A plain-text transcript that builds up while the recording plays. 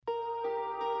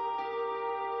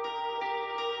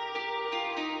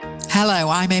Hello,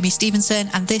 I'm Amy Stevenson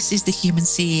and this is The Human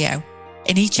CEO.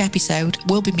 In each episode,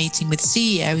 we'll be meeting with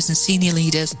CEOs and senior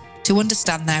leaders to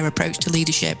understand their approach to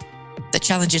leadership, the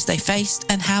challenges they faced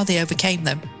and how they overcame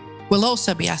them. We'll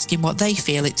also be asking what they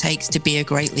feel it takes to be a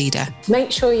great leader. Make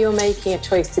sure you're making a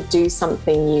choice to do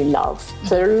something you love.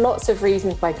 So there are lots of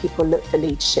reasons why people look for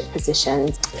leadership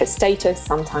positions, for status,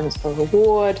 sometimes for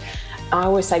reward. I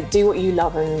always say, do what you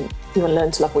love and you want to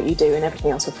learn to love what you do and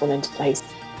everything else will fall into place.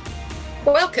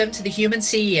 Welcome to The Human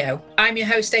CEO. I'm your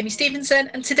host, Amy Stevenson,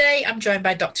 and today I'm joined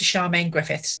by Dr. Charmaine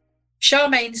Griffiths.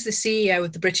 Charmaine is the CEO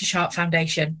of the British Heart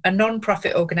Foundation, a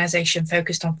non-profit organisation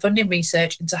focused on funding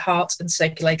research into heart and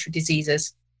circulatory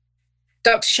diseases.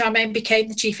 Dr. Charmaine became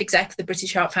the Chief Exec of the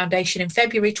British Heart Foundation in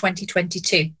February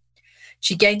 2022.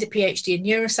 She gained a PhD in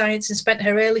Neuroscience and spent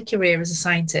her early career as a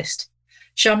scientist.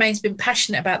 Charmaine's been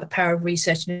passionate about the power of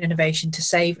research and innovation to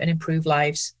save and improve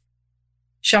lives.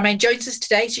 Charmaine joins us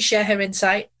today to share her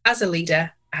insight as a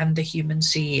leader and a human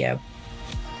CEO.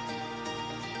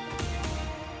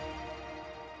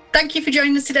 Thank you for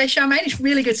joining us today, Charmaine. It's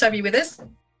really good to have you with us.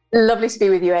 Lovely to be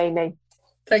with you, Amy.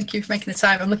 Thank you for making the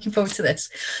time. I'm looking forward to this.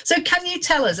 So can you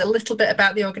tell us a little bit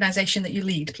about the organisation that you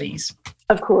lead, please?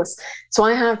 Of course. So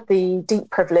I have the deep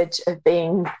privilege of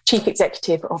being Chief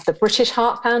Executive of the British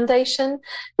Heart Foundation,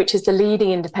 which is the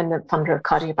leading independent funder of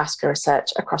cardiovascular research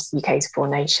across the UK's 4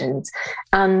 nations.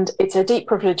 And it's a deep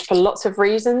privilege for lots of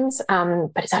reasons,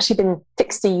 but it's actually been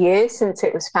 60 years since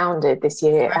it was founded this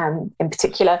year, in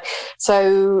particular.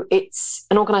 So it's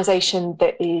an organisation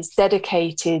that is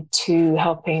dedicated to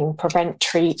helping prevent,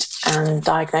 treat and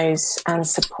diagnose and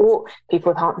support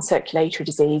people with heart and circulatory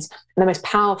disease. And the most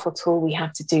powerful tool we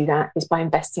have to do that is by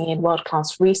investing in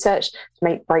world-class research to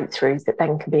make breakthroughs that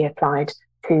then can be applied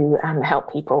to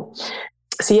help people.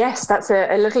 So yes, that's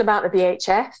a little about the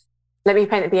BHF. Let me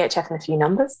paint the BHF in a few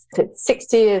numbers. It's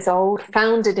 60 years old,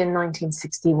 founded in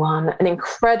 1961, an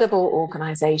incredible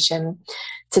organisation.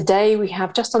 Today, we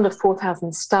have just under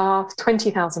 4,000 staff,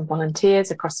 20,000 volunteers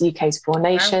across the UK's 4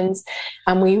 nations,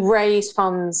 and we raise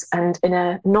funds, and in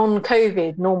a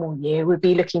non-COVID normal year, we'd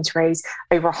be looking to raise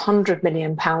over £100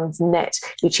 million net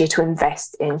each year to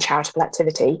invest in charitable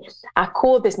activity. Our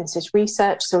core business is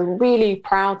research, so we're really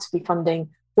proud to be funding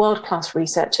world-class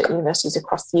research at universities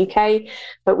across the UK,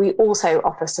 but we also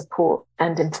offer support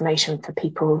and information for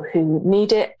people who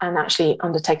need it and actually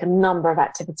undertake a number of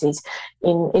activities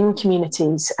in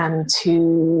communities and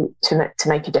to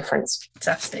make a difference.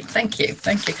 Fantastic. Thank you.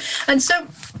 And so,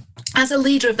 as a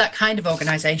leader of that kind of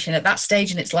organisation at that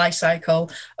stage in its life cycle,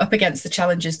 up against the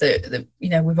challenges that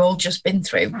we've all just been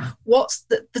through, what's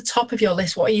the top of your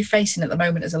list? What are you facing at the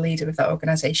moment as a leader of that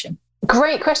organisation?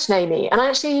 Great question, Amy. And I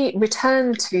actually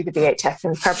returned to the BHF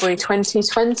in February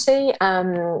 2020.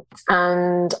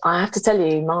 And I have to tell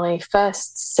you, my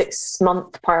first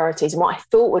 6-month priorities and what I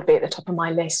thought would be at the top of my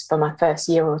list for my first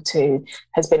year or two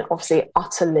has been obviously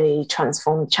utterly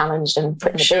transformed, challenged and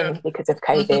put in the bin because of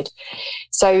COVID. Mm-hmm.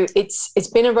 So it's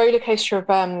been a roller coaster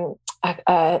of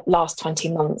last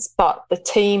 20 months, but the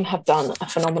team have done a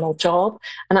phenomenal job.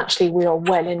 And actually, we are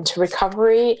well into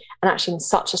recovery and actually in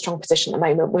such a strong position at the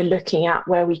moment. We're looking at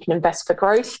where we can invest for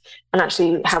growth and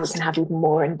actually how we can have even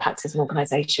more impact as an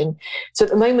organisation. So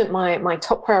at the moment, my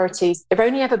top priorities, there have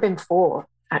only ever been 4,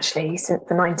 actually, since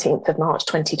the 19th of March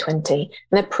 2020. And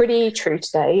they're pretty true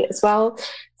today as well.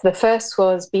 So the first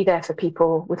was be there for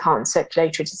people with heart and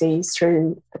circulatory disease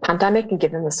through the pandemic and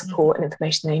give them the support and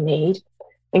information they need.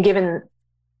 And given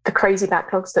the crazy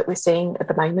backlogs that we're seeing at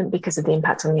the moment because of the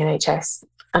impact on the NHS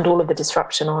and all of the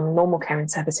disruption on normal care and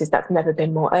services, that's never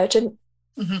been more urgent.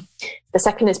 Mm-hmm. The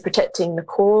second is protecting the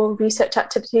core research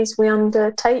activities we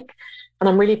undertake. And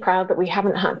I'm really proud that we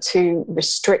haven't had to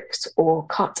restrict or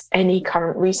cut any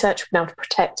current research. We've been able to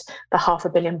protect the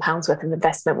 £500 million worth of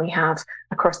investment we have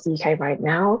across the UK right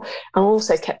now, and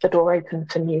also kept the door open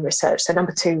for new research. So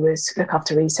number 2 was look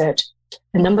after research.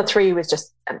 And number 3 was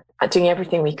just doing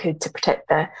everything we could to protect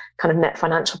the kind of net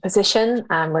financial position,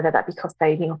 whether that be cost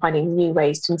saving or finding new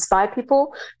ways to inspire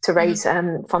people to raise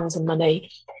funds and money.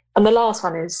 And the last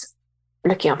one is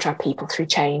looking after our people through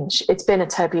change. It's been a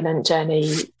turbulent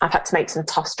journey. I've had to make some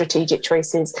tough strategic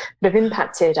choices that have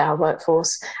impacted our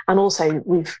workforce. And also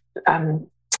we've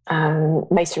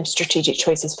made some strategic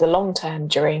choices for the long term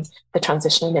during the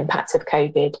transition and impacts of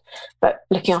COVID. But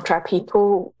looking after our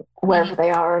people, wherever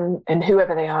they are and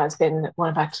whoever they are, has been one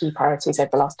of our key priorities over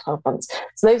the last 12 months.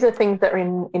 So those are the things that are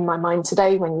in my mind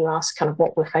today when you ask kind of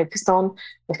what we're focused on.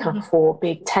 There's kind of 4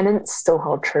 big tenets still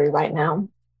hold true right now.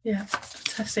 Yeah,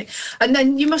 fantastic. And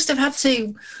then you must have had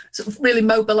to sort of really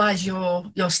mobilise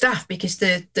your staff, because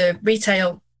the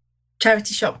retail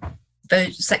charity shop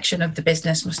section of the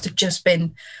business must have just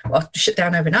been shut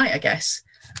down overnight, I guess.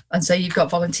 And so you've got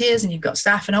volunteers and you've got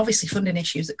staff and obviously funding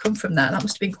issues that come from that. That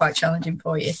must have been quite challenging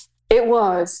for you. It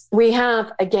was. We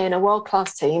have, again, a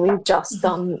world-class team. We've just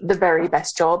done the very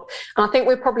best job. And I think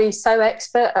we're probably so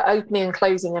expert at opening and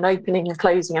closing and opening and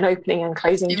closing and opening and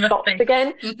closing shops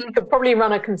again. We could probably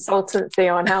run a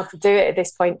consultancy on how to do it at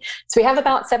this point. So we have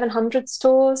about 700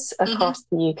 stores across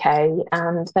the UK,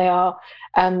 and they are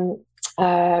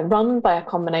run by a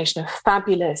combination of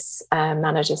fabulous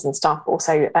managers and staff, but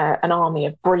also an army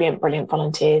of brilliant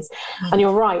volunteers. And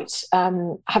you're right,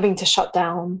 having to shut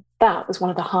down, that was one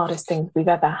of the hardest things we've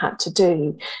ever had to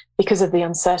do because of the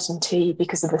uncertainty,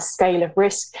 because of the scale of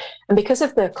risk, and because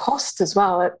of the cost as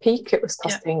well. At peak, it was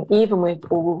costing, even with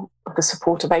all of the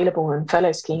support available and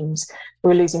furlough schemes, we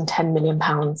were losing £10 million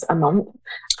a month.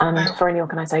 And for any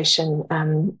organisation,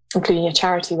 including a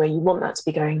charity where you want that to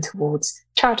be going towards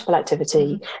charitable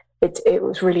activity, it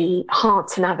was really hard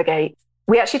to navigate.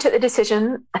 We actually took the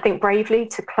decision, I think bravely,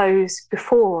 to close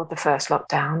before the first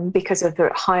lockdown because of the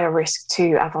higher risk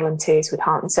to our volunteers with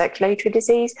heart and circulatory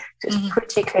disease. So it was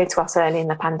pretty clear to us early in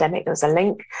the pandemic there was a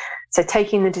link. So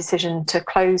taking the decision to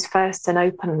close first and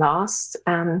open last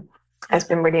has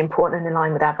been really important and in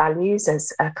line with our values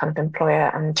as a kind of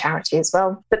employer and charity as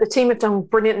well. But the team have done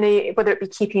brilliantly, whether it be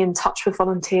keeping in touch with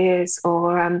volunteers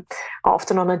or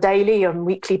often on a daily or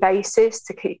weekly basis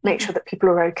to make sure that people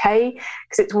are okay,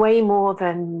 because it's way more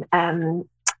than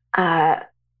a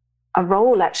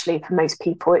role actually for most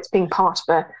people. It's being part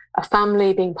of a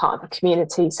family, being part of a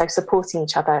community. So supporting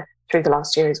each other through the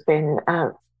last year has been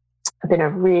a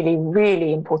really,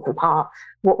 really important part of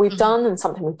what we've done and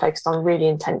something we've focused on really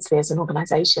intensely as an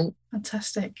organisation.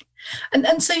 Fantastic.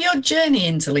 And so your journey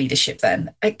into leadership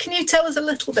then, can you tell us a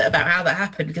little bit about how that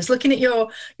happened? Because looking at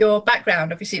your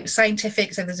background, obviously it was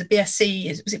scientific, so there's a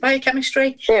BSc, was it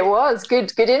biochemistry? It was, good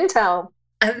intel.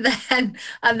 And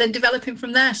then developing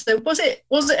from there. So was it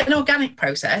an organic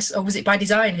process or was it by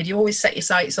design? Had you always set your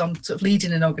sights on sort of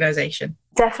leading an organisation?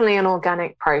 Definitely an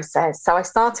organic process. So I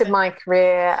started my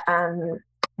career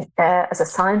as a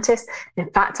scientist. In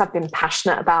fact, I've been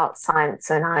passionate about science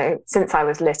since I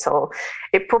was little.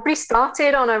 It probably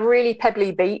started on a really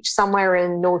pebbly beach somewhere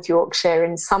in North Yorkshire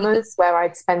in summers where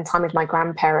I'd spend time with my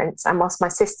grandparents. And whilst my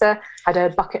sister had a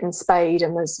bucket and spade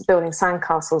and was building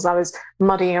sandcastles, I was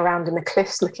muddying around in the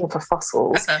cliffs looking for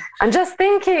fossils. And just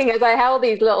thinking as I held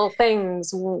these little things,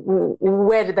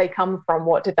 where did they come from?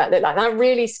 What did that look like? And that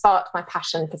really sparked my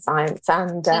passion for science.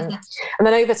 And then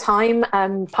over time,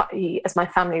 partly as my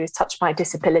family was touched by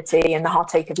disability and the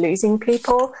heartache of losing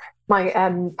people, my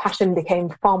passion became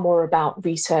far more about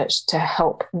research to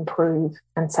help improve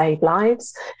and save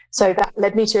lives. So that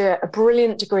led me to a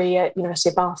brilliant degree at University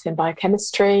of Bath in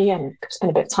biochemistry, and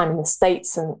spent a bit of time in the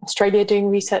States and Australia doing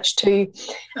research too,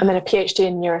 and then a PhD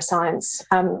in neuroscience.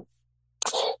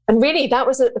 And really, that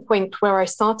was at the point where I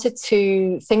started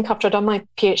to think, after I'd done my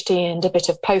PhD and a bit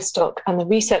of postdoc, and the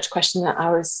research question that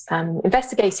I was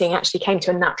investigating actually came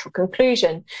to a natural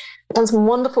conclusion. I've done some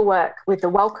wonderful work with the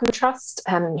Wellcome Trust,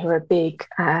 who are a big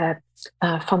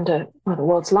funder, the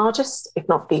world's largest, if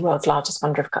not the world's largest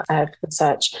funder of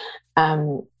research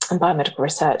and biomedical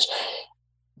research.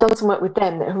 Done some work with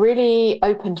them that really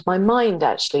opened my mind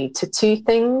actually to two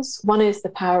things. One is the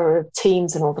power of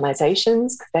teams and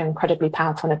organisations, because they're incredibly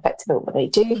powerful and effective at what they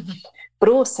do, but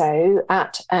also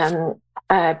at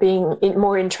being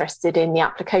more interested in the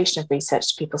application of research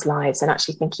to people's lives, and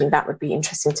actually thinking that would be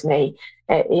interesting to me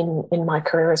in my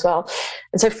career as well.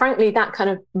 And so frankly, that kind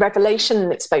of revelation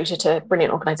and exposure to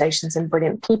brilliant organisations and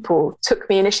brilliant people took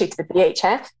me initially to the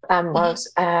BHF, where I was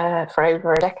for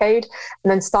over a decade,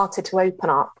 and then started to open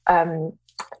up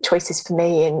choices for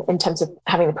me in terms of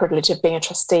having the privilege of being a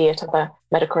trustee at other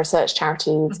medical research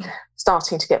charities,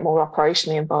 starting to get more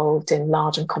operationally involved in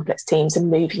large and complex teams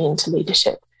and moving into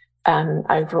leadership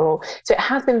overall. So it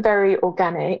has been very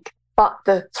organic, but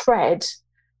the thread,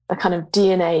 the kind of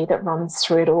DNA that runs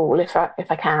through it all, if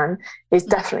I can, is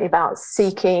definitely about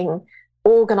seeking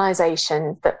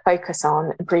organisations that focus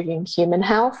on improving human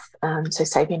health, so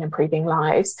saving and improving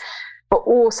lives, but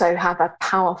also have a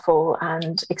powerful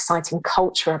and exciting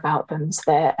culture about them, so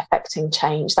they're affecting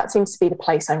change. That seems to be the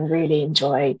place I really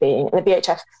enjoy being. And the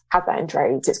BHF has that in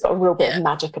droves. It's got a real bit of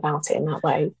magic about it in that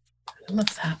way. I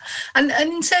love that. And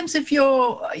in terms of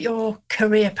your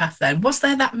career path then, was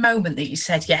there that moment that you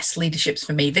said, yes, leadership's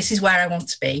for me, this is where I want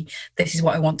to be, this is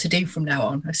what I want to do from now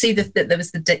on? I see that there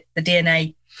was the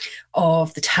DNA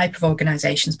of the type of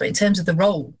organisations, but in terms of the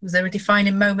role, was there a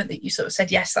defining moment that you sort of said,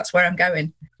 yes, that's where I'm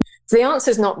going? So the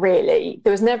answer is not really.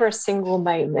 There was never a single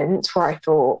moment where I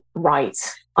thought, right,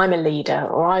 I'm a leader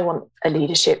or I want a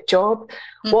leadership job.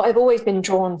 What I've always been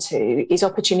drawn to is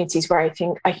opportunities where I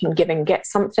think I can give and get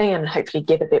something, and hopefully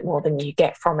give a bit more than you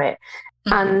get from it.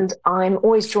 And I'm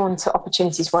always drawn to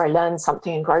opportunities where I learn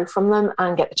something and grow from them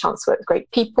and get the chance to work with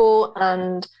great people.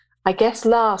 And I guess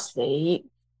lastly,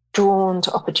 drawn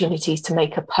to opportunities to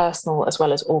make a personal as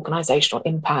well as organisational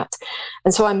impact.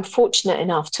 And so I'm fortunate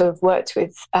enough to have worked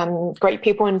with great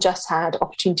people and just had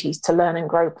opportunities to learn and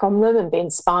grow from them and be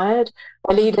inspired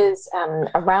by leaders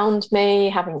around me,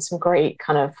 having some great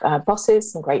kind of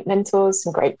bosses, some great mentors,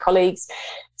 some great colleagues.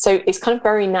 So it's kind of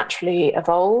very naturally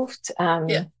evolved,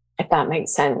 if that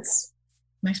makes sense.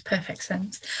 Makes perfect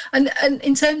sense. And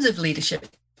in terms of leadership,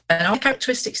 are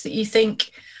characteristics that you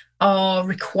think are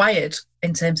required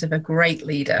in terms of a great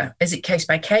leader? Is it case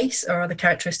by case, or are the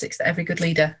characteristics that every good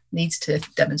leader needs to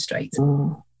demonstrate?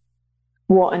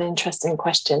 What an interesting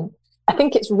question. I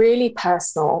think it's really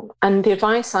personal, and the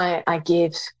advice I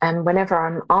give whenever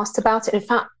I'm asked about it. In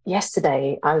fact,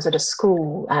 yesterday I was at a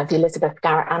school, the Elizabeth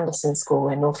Garrett Anderson School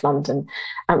in North London,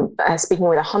 speaking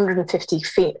with 150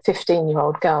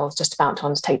 15-year-old girls just about to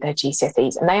undertake their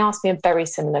GCSEs, and they asked me a very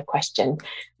similar question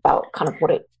about kind of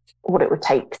what it would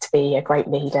take to be a great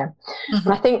leader.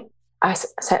 And I think I'll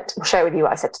share with you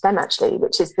what I said to them actually,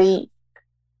 which is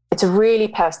it's a really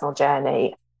personal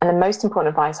journey, and the most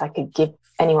important advice I could give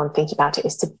anyone thinking about it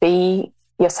is to be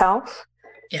yourself,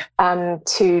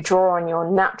 to draw on your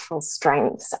natural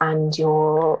strengths and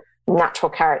your natural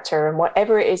character and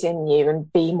whatever it is in you,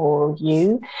 and be more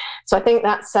you. So I think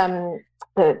that's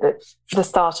the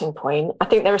starting point. I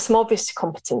think there are some obvious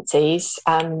competencies,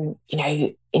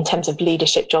 in terms of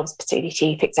leadership jobs, particularly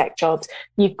chief exec jobs.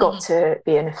 You've got to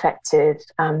be an effective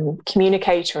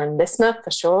communicator and listener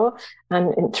for sure.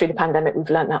 And through the pandemic, we've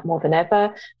learned that more than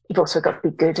ever. You've also got to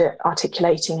be good at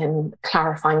articulating and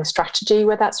clarifying strategy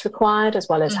where that's required, as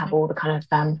well as have all the kind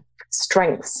of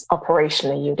strengths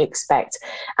operationally you'd expect,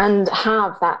 and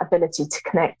have that ability to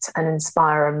connect and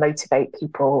inspire and motivate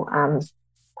people.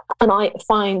 And I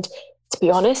find, to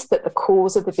be honest, that the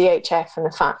cause of the VHF and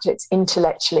the fact that it's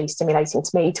intellectually stimulating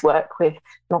to me to work with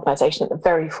an organisation at the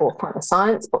very forefront of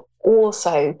science, but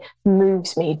also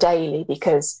moves me daily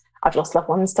because I've lost loved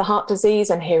ones to heart disease,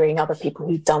 and hearing other people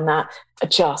who've done that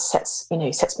just sets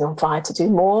me on fire to do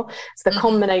more. So the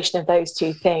combination of those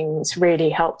two things really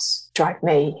helps drive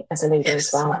me as a leader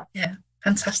as well. Yeah,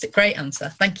 fantastic. Great answer.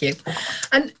 Thank you.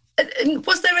 And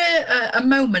was there a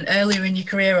moment earlier in your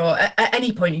career, or at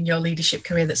any point in your leadership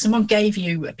career, that someone gave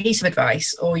you a piece of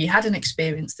advice, or you had an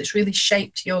experience that's really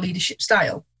shaped your leadership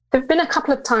style? There have been a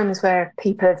couple of times where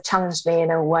people have challenged me in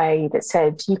a way that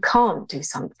said, you can't do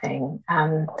something,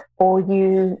 or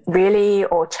you really,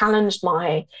 or challenged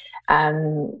my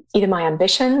either my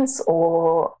ambitions,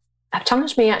 or have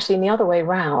challenged me actually in the other way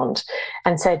around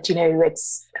and said,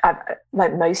 it's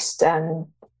like most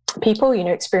people,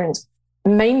 experience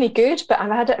mainly good, but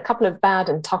I've had a couple of bad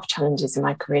and tough challenges in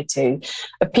my career too,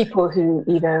 of people who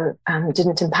either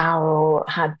didn't empower or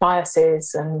had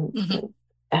biases and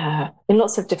in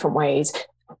lots of different ways.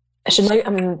 I should note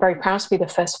I'm very proud to be the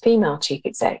first female chief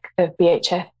exec of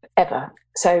BHF ever.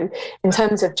 So in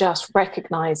terms of just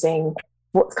recognising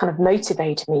what's kind of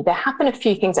motivated me, there have been a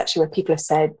few things actually where people have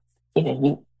said,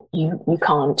 you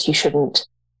can't, you shouldn't,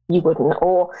 you wouldn't,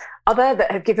 or other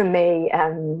that have given me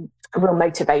a real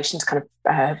motivation to kind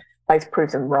of both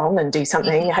prove them wrong and do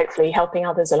something, hopefully helping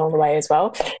others along the way as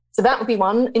well. So that would be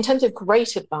one. In terms of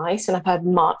great advice, and I've had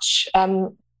much,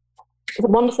 the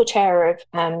wonderful chair of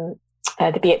the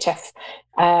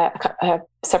BHF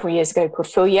several years ago called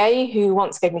Phil Ye, who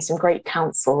once gave me some great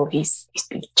counsel. He's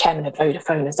been chairman of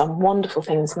Vodafone, has done wonderful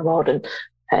things in the world, and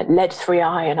led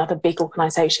 3i and other big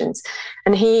organisations.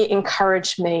 And he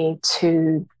encouraged me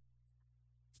to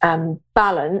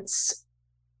balance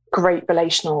great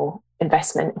relational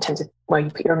investment in terms of where you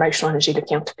put your emotional energy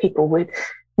looking after people with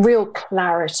real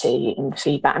clarity in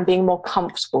feedback and being more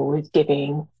comfortable with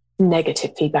giving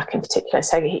negative feedback in particular.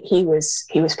 So he was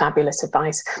fabulous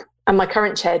advice. And my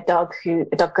current chair, Doug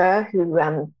Gurr, who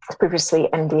was previously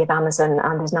MD of Amazon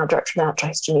and is now director of the Natural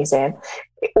History Museum,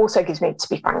 it also gives me, to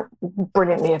be frank,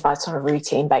 brilliantly advice on a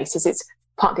routine basis. It's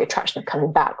part of the attraction of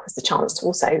coming back was the chance to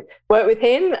also work with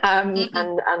him and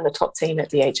the top team at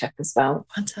VHF as well.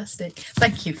 Fantastic.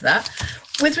 Thank you for that.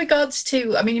 With regards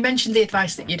to, you mentioned the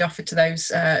advice that you'd offered to those,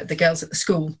 the girls at the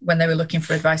school when they were looking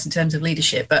for advice in terms of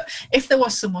leadership. But if there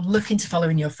was someone looking to follow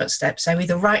in your footsteps, so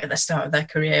either right at the start of their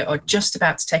career or just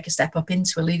about to take a step up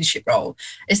into a leadership role,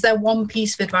 is there one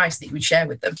piece of advice that you would share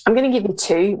with them? I'm going to give you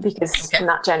two because I'm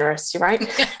that generous, right?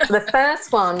 The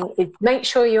first one is make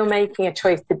sure you're making a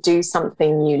choice to do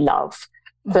something you love.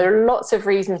 There are lots of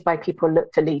reasons why people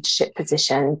look for leadership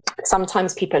positions.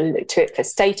 Sometimes people look to it for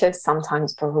status,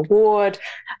 sometimes for reward,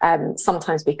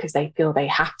 sometimes because they feel they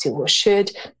have to or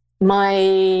should.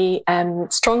 My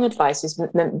strong advice is,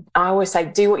 I always say,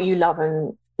 do what you love,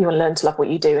 and you will learn to love what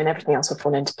you do, and everything else will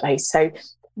fall into place. So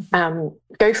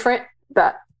go for it,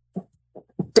 but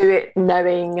do it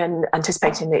knowing and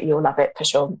anticipating that you'll love it for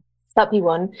sure. That'd be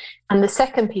one. And the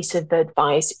second piece of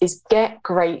advice is get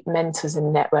great mentors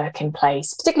and network in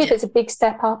place, particularly if it's a big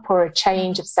step up or a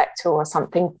change of sector or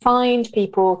something. Find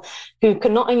people who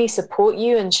can not only support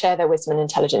you and share their wisdom and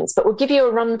intelligence, but will give you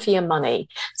a run for your money.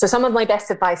 So some of my best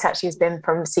advice actually has been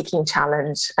from seeking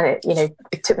challenge. And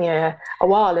it took me a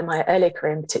while in my earlier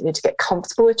career in particular to get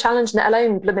comfortable with challenge, let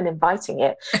alone blooming inviting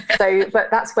it. But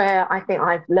that's where I think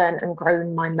I've learned and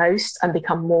grown my most and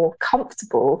become more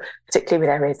comfortable, particularly with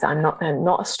areas that I'm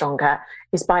not as strong at,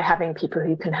 is by having people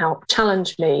who can help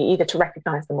challenge me, either to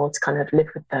recognise them or to kind of live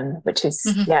with them, which is,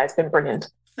 it's been brilliant.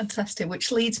 Fantastic,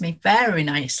 which leads me very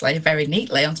nicely, very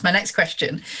neatly onto my next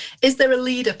question. Is there a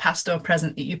leader, past or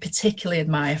present, that you particularly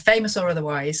admire, famous or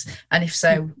otherwise? And if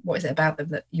so, what is it about them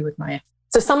that you admire?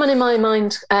 So someone in my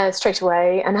mind straight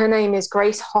away, and her name is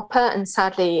Grace Hopper, and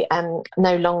sadly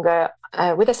no longer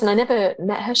with us, and I never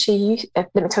met her.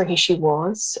 Let me tell you who she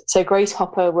was. So Grace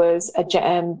Hopper was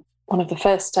one of the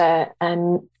first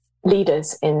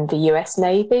leaders in the US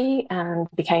Navy and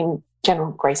became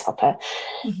General Grace Hopper.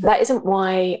 That isn't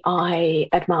why I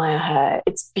admire her.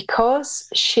 It's because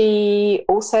she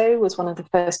also was one of the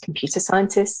first computer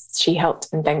scientists. She helped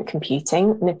invent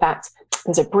computing. And in fact,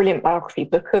 there's a brilliant biography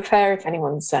book of her if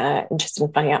anyone's interested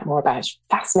in finding out more about her. She's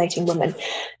a fascinating woman.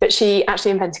 But she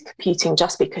actually invented computing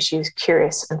just because she was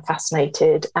curious and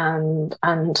fascinated and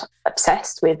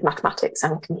obsessed with mathematics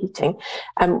and computing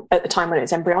at the time when it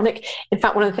was embryonic. In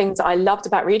fact, one of the things that I loved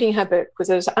about reading her book was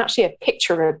there was actually a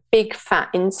picture of a big fat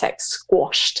insect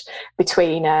squashed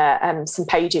between some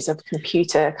pages of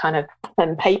computer kind of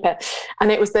paper.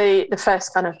 And it was the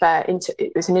first kind of,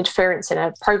 it was an interference in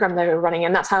a program they were running.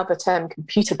 And that's how the term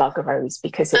computer bug arose,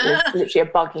 because it was literally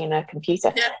a bug in a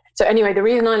computer. Yeah. So anyway, the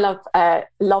reason I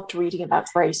loved reading about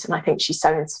Grace, and I think she's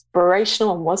so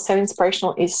inspirational and was so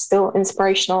inspirational, is still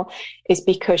inspirational, is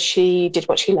because she did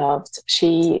what she loved.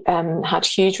 She had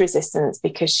huge resistance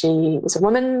because she was a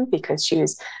woman, because she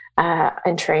was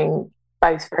entering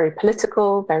both very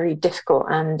political, very difficult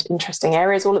and interesting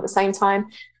areas all at the same time.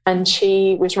 And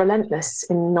she was relentless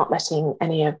in not letting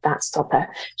any of that stop her.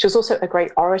 She was also a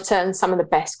great orator, and some of the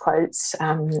best quotes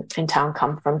in town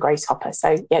come from Grace Hopper.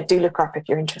 So yeah, do look her up if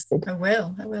you're interested. I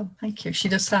will. Thank you. She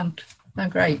does sound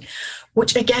great.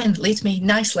 Which again leads me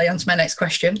nicely onto my next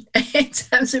question in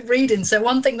terms of reading. So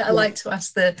one thing that I like to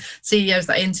ask the CEOs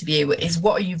that I interview is,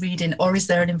 what are you reading, or is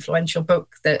there an influential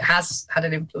book that has had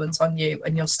an influence on you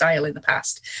and your style in the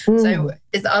past? So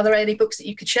are there any books that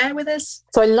you could share with us?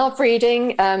 So I love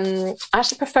reading. I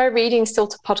actually prefer reading still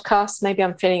to podcasts. Maybe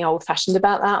I'm feeling old-fashioned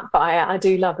about that, but I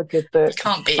do love a good book. You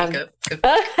can't be a good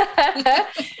book.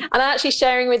 And I'm actually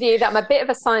sharing with you that I'm a bit of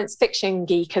a science fiction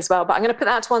geek as well, but I'm going to put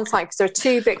that to one side because there are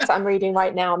two books that I'm reading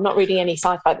right now. I'm not reading any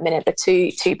sci-fi at the minute, but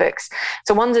two books.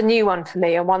 So one's a new one for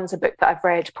me, and one's a book that I've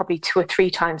read probably 2 or 3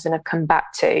 times and have come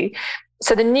back to.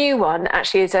 So the new one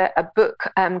actually is a book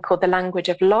called The Language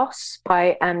of Loss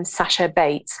by Sasha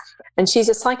Bates. And she's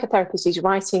a psychotherapist who's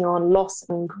writing on loss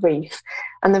and grief.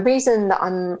 And the reason that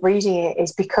I'm reading it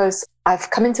is because I've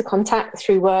come into contact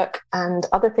through work and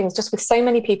other things just with so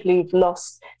many people who've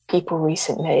lost people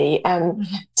recently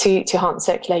to heart and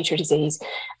circulatory disease.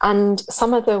 And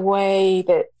some of the way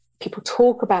that people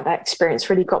talk about that experience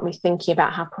really got me thinking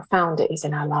about how profound it is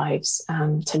in our lives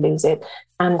to lose it,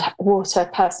 and what a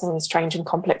personal and strange and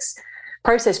complex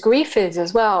process grief is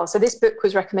as well. So this book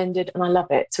was recommended and I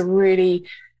love it. It's a really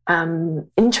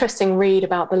interesting read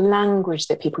about the language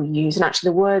that people use, and actually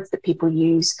the words that people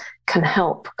use can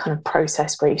help kind of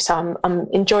process grief. So I'm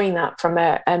enjoying that from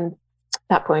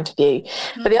that point of view.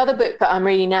 But the other book that I'm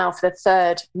reading now for the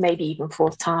 3rd, maybe even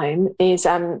 4th time is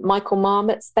Michael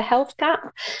Marmot's The Health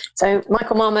Gap. So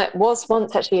Michael Marmot was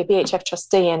once actually a BHF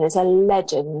trustee and is a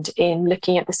legend in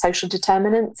looking at the social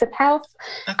determinants of health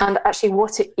and actually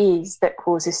what it is that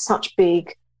causes such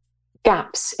big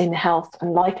gaps in health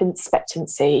and life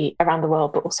expectancy around the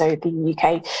world, but also the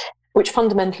UK, which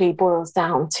fundamentally boils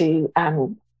down to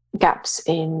gaps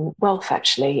in wealth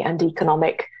actually and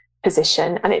economic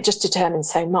position, and it just determines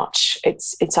so much.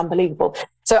 It's unbelievable.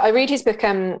 So I read his book,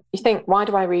 you think, why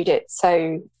do I read it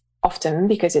so often?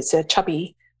 Because it's a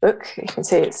chubby book. You can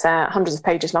see it's hundreds of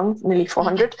pages long, nearly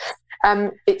 400.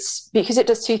 It's because it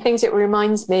does 2 things. It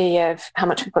reminds me of how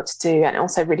much we've got to do, and it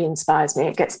also really inspires me.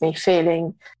 It gets me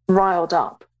feeling riled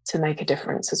up to make a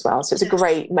difference as well. So it's a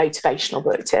great motivational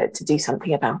book to do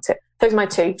something about it. Those are my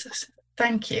two.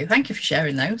 Thank you for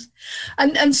sharing those.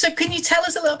 And so can you tell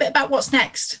us a little bit about what's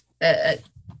next at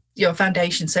your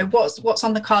foundation? So what's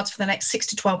on the cards for the next 6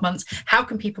 to 12 months? How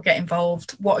can people get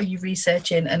involved? What are you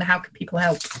researching, and how can people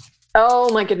help?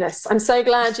 Oh my goodness, I'm so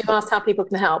glad you asked how people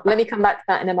can help. Let me come back to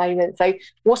that in a moment. So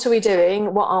what are we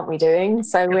doing? What aren't we doing?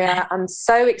 So I'm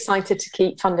so excited to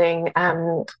keep funding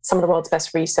some of the world's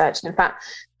best research. And in fact,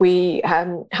 we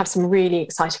have some really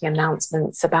exciting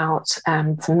announcements about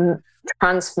some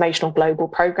transformational global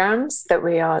programs that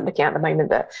we are looking at the moment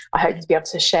that I hope to be able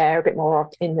to share a bit more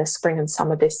of in the spring and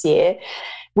summer this year.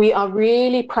 We are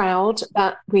really proud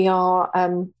that we are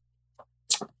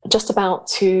just about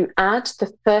to add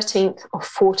the 13th of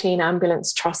 14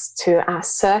 ambulance trusts to our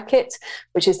circuit,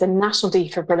 which is the National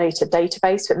Defibrillator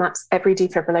Database. It maps every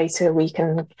defibrillator we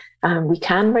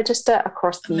can register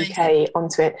across the UK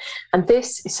onto it. And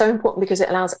this is so important because it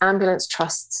allows ambulance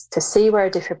trusts to see where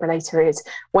a defibrillator is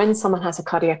when someone has a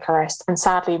cardiac arrest. And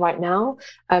sadly, right now,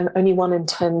 only 1 in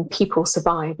 10 people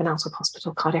survive an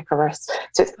out-of-hospital cardiac arrest.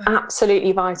 So it's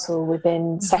absolutely vital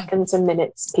within seconds and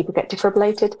minutes people get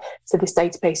defibrillated. So this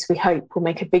database, we hope, will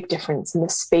make a big difference in the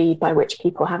speed by which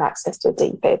people have access to a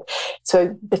defib.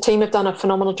 So the team have done a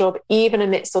phenomenal job, even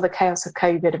amidst all the chaos of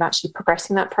COVID, of actually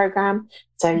progressing that programme.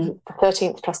 So the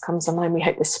 13th trust comes online, we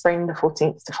hope this spring, the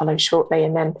 14th to follow shortly,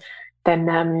 and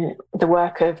then the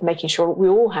work of making sure we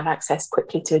all have access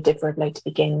quickly to a defibrillator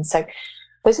begins. So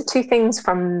those are two things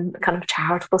from the kind of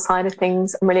charitable side of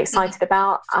things I'm really excited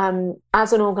about.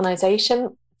 As an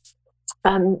organisation,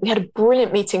 we had a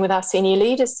brilliant meeting with our senior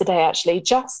leaders today, actually,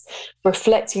 just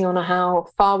reflecting on how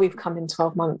far we've come in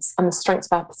 12 months and the strengths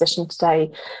of our position today,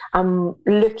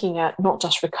 looking at not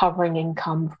just recovering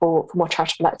income for more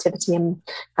charitable activity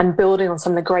and building on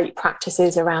some of the great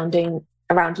practices around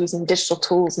using digital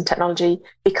tools and technology,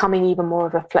 becoming even more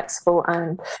of a flexible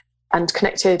and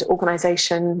connected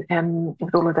organisation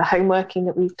with all of the homeworking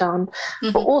that we've done.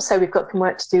 But also we've got some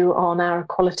work to do on our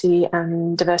equality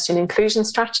and diversity and inclusion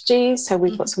strategies. So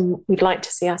we've got we'd like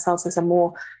to see ourselves as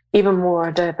even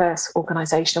more diverse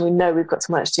organisation. We know we've got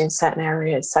some work to do in certain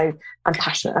areas. So I'm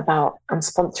passionate about and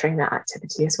sponsoring that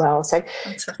activity as well. So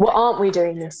what aren't we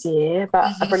doing this year?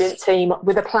 But a brilliant team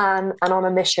with a plan and on a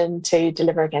mission to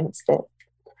deliver against it.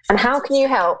 And how can you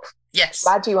help? Yes.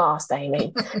 Glad you asked,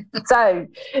 Amy. So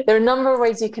there are a number of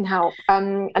ways you can help.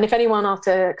 And if anyone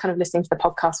after kind of listening to the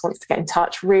podcast wants to get in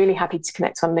touch, really happy to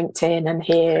connect on LinkedIn and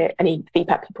hear any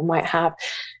feedback people might have.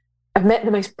 I've met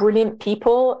the most brilliant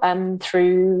people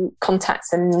through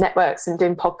contacts and networks and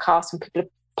doing podcasts, and people have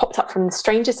popped up from the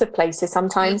strangest of places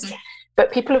sometimes.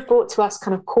 But people have brought to us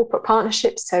kind of corporate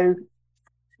partnerships. So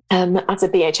as a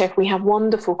BHF, we have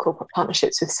wonderful corporate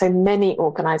partnerships with so many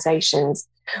organisations.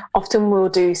 Often we'll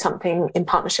do something in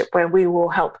partnership where we will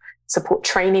help support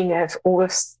training of all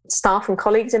of staff and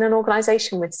colleagues in an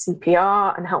organisation with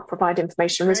CPR and help provide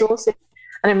information resources.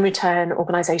 And in return,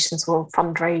 organisations will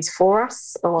fundraise for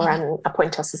us or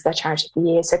appoint us as their charity of the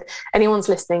year. So if anyone's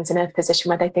listening is in a position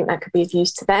where they think that could be of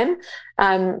use to them,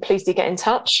 please do get in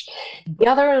touch. The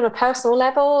other, on a personal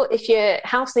level, if your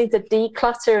house needs a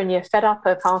declutter and you're fed up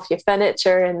of half your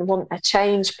furniture and want a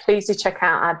change, please do check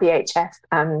out our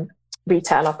BHF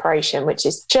retail operation, which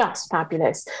is just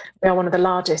fabulous. We are one of the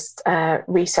largest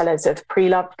resellers of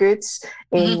pre-loved goods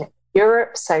in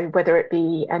Europe. So whether it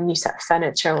be a new set of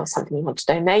furniture or something you want to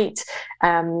donate,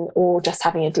 or just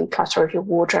having a declutter of your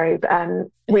wardrobe,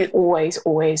 we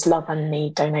always love and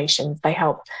need donations. They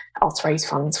help us raise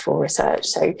funds for research.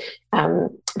 So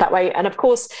that way, and of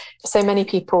course, so many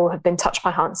people have been touched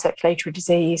by heart and circulatory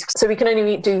disease. So we can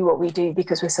only do what we do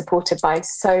because we're supported by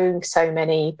so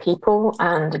many people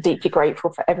and are deeply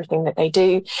grateful for everything that they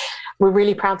do. We're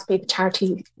really proud to be the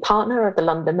charity partner of the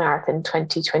London Marathon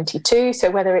 2022. So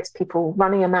whether it's people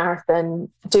running a marathon,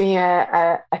 doing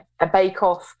a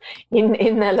bake-off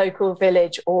in their local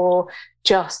village, or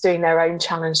just doing their own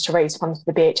challenge to raise funds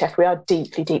for the BHF, we are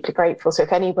deeply grateful. So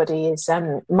if anybody is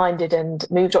minded and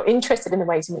moved or interested in the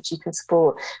ways in which you can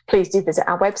support, please do visit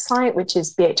our website, which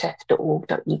is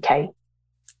bhf.org.uk.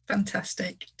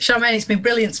 Fantastic. Charmaine, it's been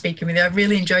brilliant speaking with you. I've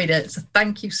really enjoyed it. So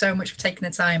thank you so much for taking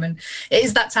the time. And it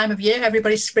is that time of year,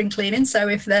 everybody's spring cleaning. So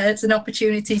if there's an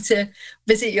opportunity to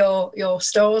visit your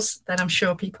stores, then I'm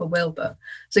sure people will. But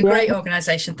it's a great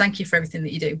organisation. Thank you for everything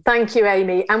that you do. Thank you,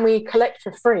 Amy. And we collect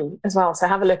for free as well. So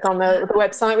have a look on the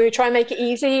website. We try and make it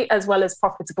easy as well as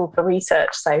profitable for research.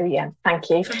 So yeah, thank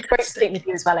you. Fantastic. Great to speak with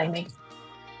you as well, Amy.